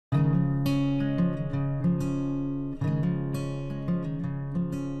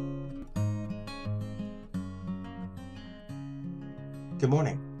Good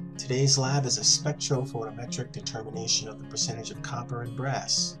morning. Today's lab is a spectrophotometric determination of the percentage of copper and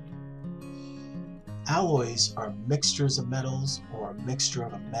brass. Alloys are mixtures of metals or a mixture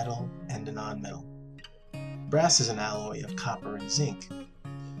of a metal and a nonmetal. Brass is an alloy of copper and zinc.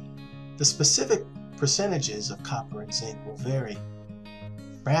 The specific percentages of copper and zinc will vary.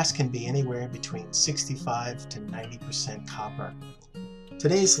 Brass can be anywhere between 65 to 90% copper.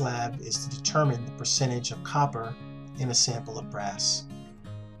 Today's lab is to determine the percentage of copper in a sample of brass.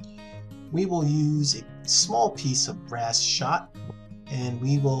 We will use a small piece of brass shot, and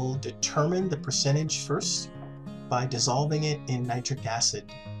we will determine the percentage first by dissolving it in nitric acid.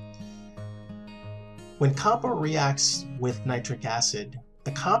 When copper reacts with nitric acid,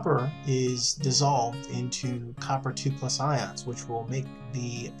 the copper is dissolved into copper 2+ ions, which will make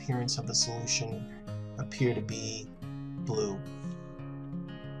the appearance of the solution appear to be blue.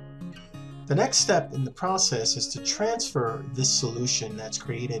 The next step in the process is to transfer this solution that's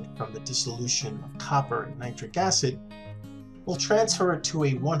created from the dissolution of copper and nitric acid. We'll transfer it to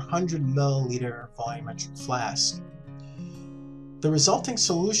a 100 milliliter volumetric flask. The resulting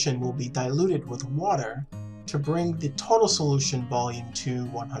solution will be diluted with water to bring the total solution volume to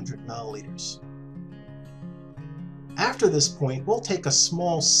 100 milliliters. After this point, we'll take a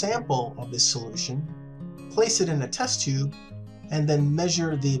small sample of this solution, place it in a test tube, and then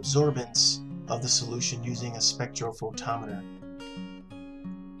measure the absorbance of the solution using a spectrophotometer.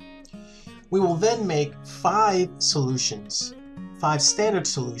 We will then make 5 standard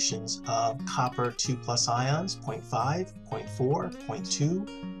solutions of copper 2+ ions, 0.5, 0.4, 0.2,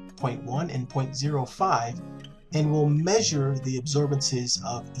 0.1, and 0.05, and we'll measure the absorbances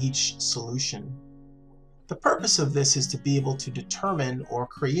of each solution. The purpose of this is to be able to determine or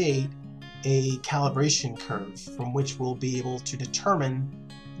create a calibration curve from which we'll be able to determine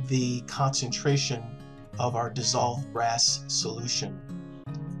the concentration of our dissolved brass solution.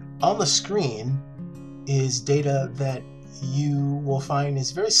 On the screen is data that you will find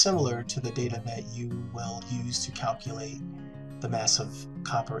is very similar to the data that you will use to calculate the mass of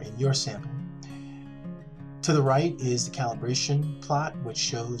copper in your sample. To the right is the calibration plot, which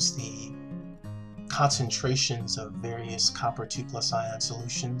shows the concentrations of various copper 2+ ion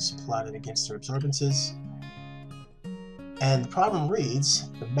solutions plotted against their absorbances. And the problem reads,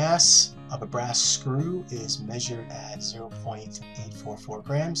 the mass of a brass screw is measured at 0.844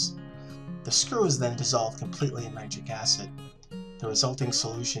 grams. The screw is then dissolved completely in nitric acid. The resulting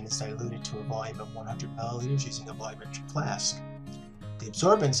solution is diluted to a volume of 100 milliliters using a volumetric flask. The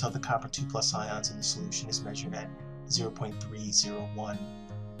absorbance of the copper 2+ ions in the solution is measured at 0.301.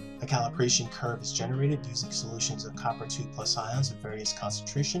 A calibration curve is generated using solutions of copper 2+ ions of various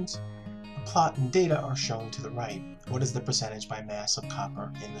concentrations. The plot and data are shown to the right. What is the percentage by mass of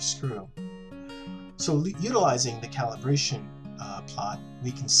copper in the screw? So utilizing the calibration plot,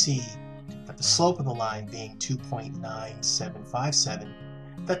 we can see that the slope of the line being 2.9757,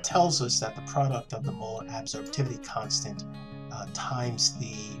 that tells us that the product of the molar absorptivity constant times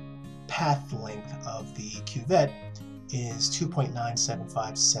the path length of the cuvette is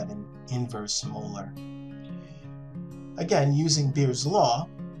 2.9757 inverse molar. Again, using Beer's law,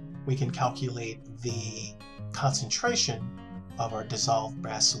 we can calculate the concentration of our dissolved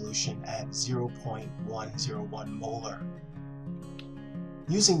brass solution at 0.101 molar.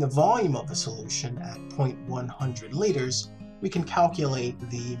 Using the volume of the solution at 0.100 liters, we can calculate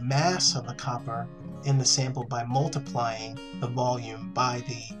the mass of the copper in the sample by multiplying the volume by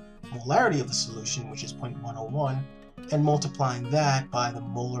the molarity of the solution, which is 0.101, and multiplying that by the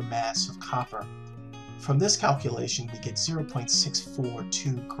molar mass of copper. From this calculation, we get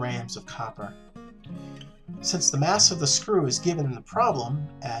 0.642 grams of copper. Since the mass of the screw is given in the problem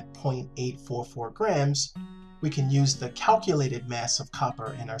at 0.844 grams, we can use the calculated mass of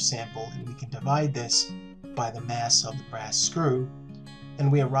copper in our sample, and we can divide this by the mass of the brass screw,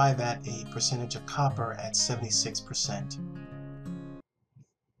 and we arrive at a percentage of copper at 76%.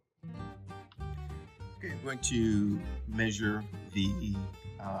 Okay, I'm going to measure the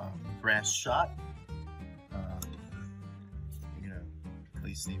brass shot. I'm going to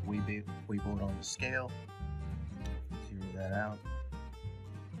place the weighboard on the scale, zero that out.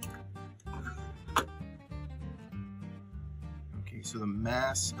 Okay, so the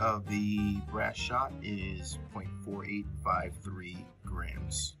mass of the brass shot is 0.4853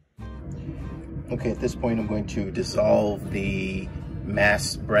 grams. Okay, at this point I'm going to dissolve the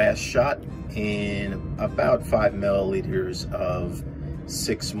mass brass shot in about 5 milliliters of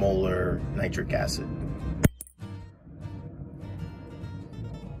 6 molar nitric acid.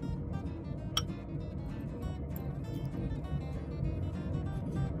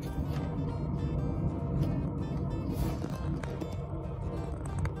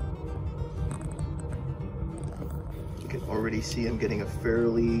 already see I'm getting a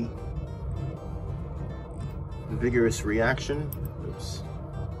fairly vigorous reaction. Oops.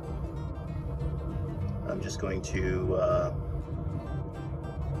 I'm just going to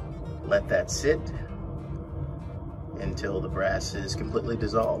let that sit until the brass is completely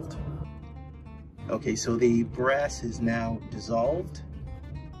dissolved. Okay, so the brass is now dissolved.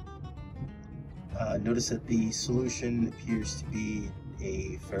 Notice that the solution appears to be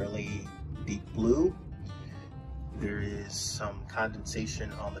a fairly deep blue. There is some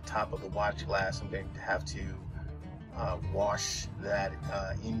condensation on the top of the watch glass. I'm going to have to wash that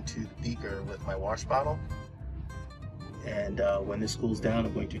into the beaker with my wash bottle. And when this cools down,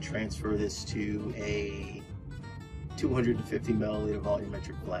 I'm going to transfer this to a 250 milliliter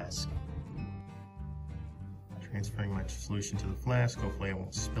volumetric flask. Transferring my solution to the flask. Hopefully I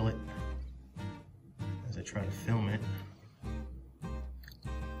won't spill it as I try to film it.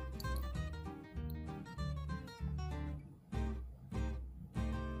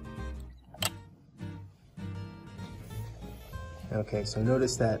 Okay, so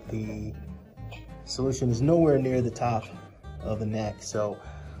notice that the solution is nowhere near the top of the neck, so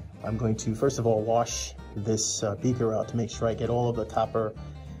I'm going to first of all wash this beaker out to make sure I get all of the copper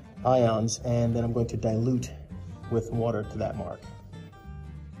ions, and then I'm going to dilute with water to that mark.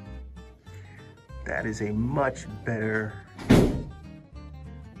 That is a much better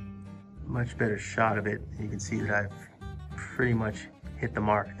shot of it. You can see that I've pretty much hit the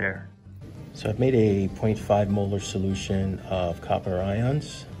mark there. So I've made a 0.5 molar solution of copper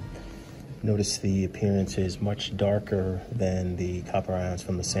ions. Notice the appearance is much darker than the copper ions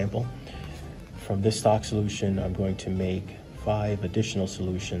from the sample. From this stock solution, I'm going to make 5 additional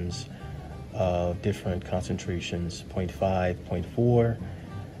solutions of different concentrations: 0.5, 0.4,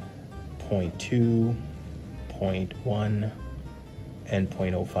 0.2, 0.1, and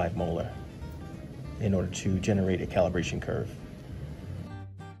 0.05 molar in order to generate a calibration curve.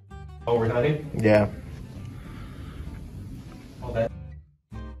 Overheating? Yeah. Oh, that.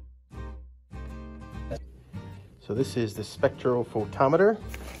 So this is the spectrophotometer.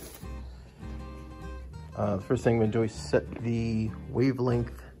 The first thing I'm going to do is set the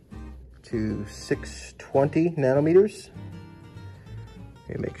wavelength to 620 nanometers.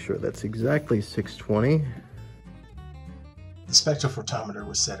 Okay, make sure that's exactly 620. The spectrophotometer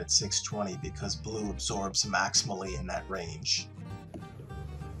was set at 620 because blue absorbs maximally in that range.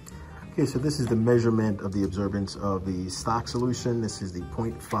 Okay, so this is the measurement of the absorbance of the stock solution. This is the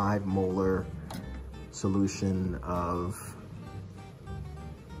 0.5 molar solution of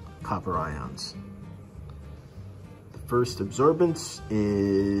copper ions. The first absorbance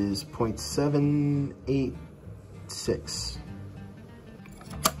is 0.786.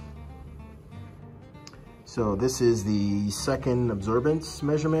 So this is the second absorbance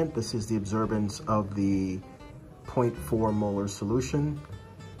measurement. This is the absorbance of the 0.4 molar solution.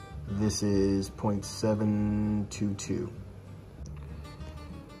 This is 0.722.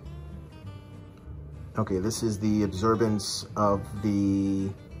 Okay, this is the absorbance of the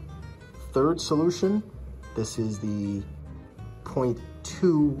third solution. This is the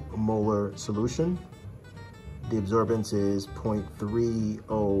 0.2 molar solution. The absorbance is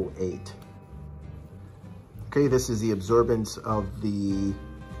 0.308. Okay, this is the absorbance of the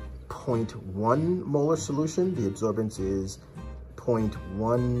 0.1 molar solution. The absorbance is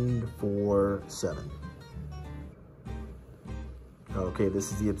 0.147. Okay,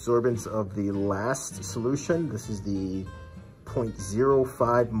 this is the absorbance of the last solution. This is the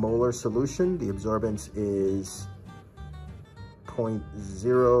 0.05 molar solution. The absorbance is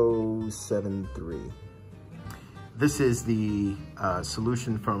 0.073. This is the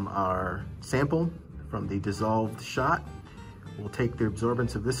solution from our sample, from the dissolved shot. We'll take the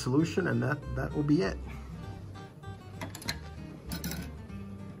absorbance of this solution, and that will be it.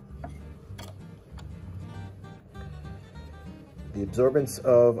 The absorbance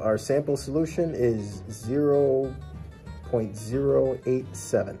of our sample solution is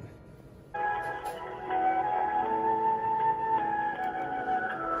 0.087.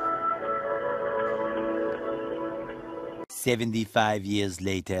 "75 years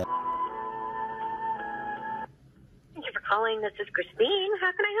later." Thank you for calling. This is Christine.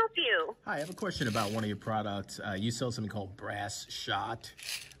 How can I help you? Hi, I have a question about one of your products. You sell something called brass shot.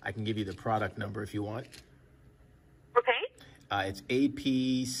 I can give you the product number if you want. Okay. It's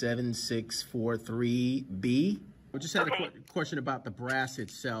AP7643B. I just had a question about the brass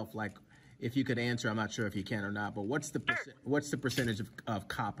itself. Like, if you could answer, I'm not sure if you can or not, but what's the percentage of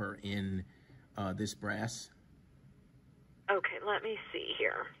copper in this brass? Okay, let me see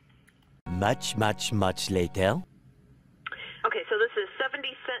here. Much, much, much later. Okay, so this is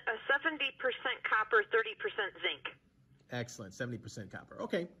 70% copper, 30% zinc. Excellent. 70% copper.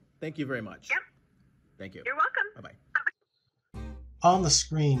 Okay. Thank you very much. Yep. Thank you. You're welcome. Bye-bye. On the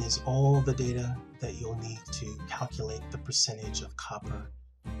screen is all the data that you'll need to calculate the percentage of copper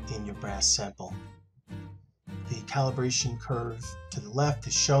in your brass sample. The calibration curve to the left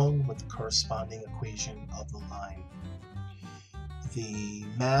is shown with the corresponding equation of the line. The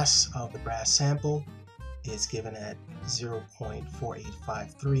mass of the brass sample is given at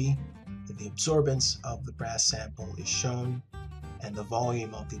 0.4853. The absorbance of the brass sample is shown, and the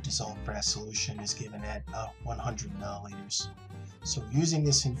volume of the dissolved brass solution is given at 100 milliliters. So using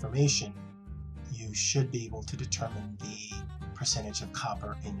this information, you should be able to determine the percentage of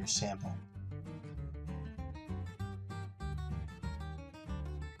copper in your sample.